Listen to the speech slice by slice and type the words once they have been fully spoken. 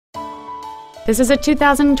This is a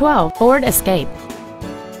 2012 Ford Escape.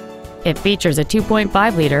 It features a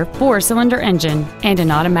 2.5-liter four-cylinder engine and an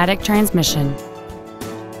automatic transmission.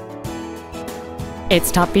 Its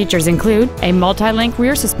top features include a multi-link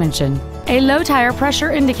rear suspension, a low tire pressure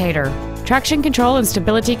indicator, traction control and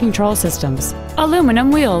stability control systems, aluminum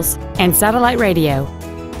wheels, and satellite radio.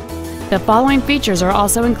 The following features are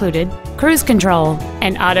also included: cruise control,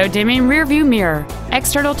 an auto-dimming rear-view mirror,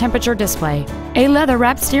 external temperature display, a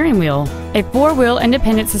leather-wrapped steering wheel, a four-wheel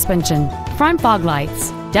independent suspension, front fog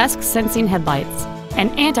lights, dusk-sensing headlights, an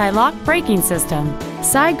anti-lock braking system,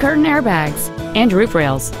 side curtain airbags, and roof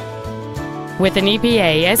rails. With an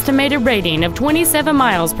EPA estimated rating of 27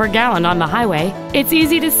 miles per gallon on the highway, it's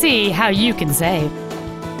easy to see how you can save.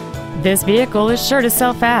 This vehicle is sure to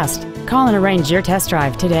sell fast. Call and arrange your test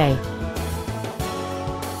drive today.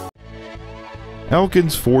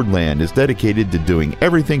 Elkins Fordland is dedicated to doing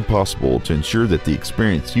everything possible to ensure that the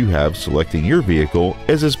experience you have selecting your vehicle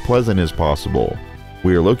is as pleasant as possible.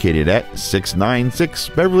 We are located at 696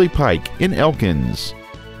 Beverly Pike in Elkins.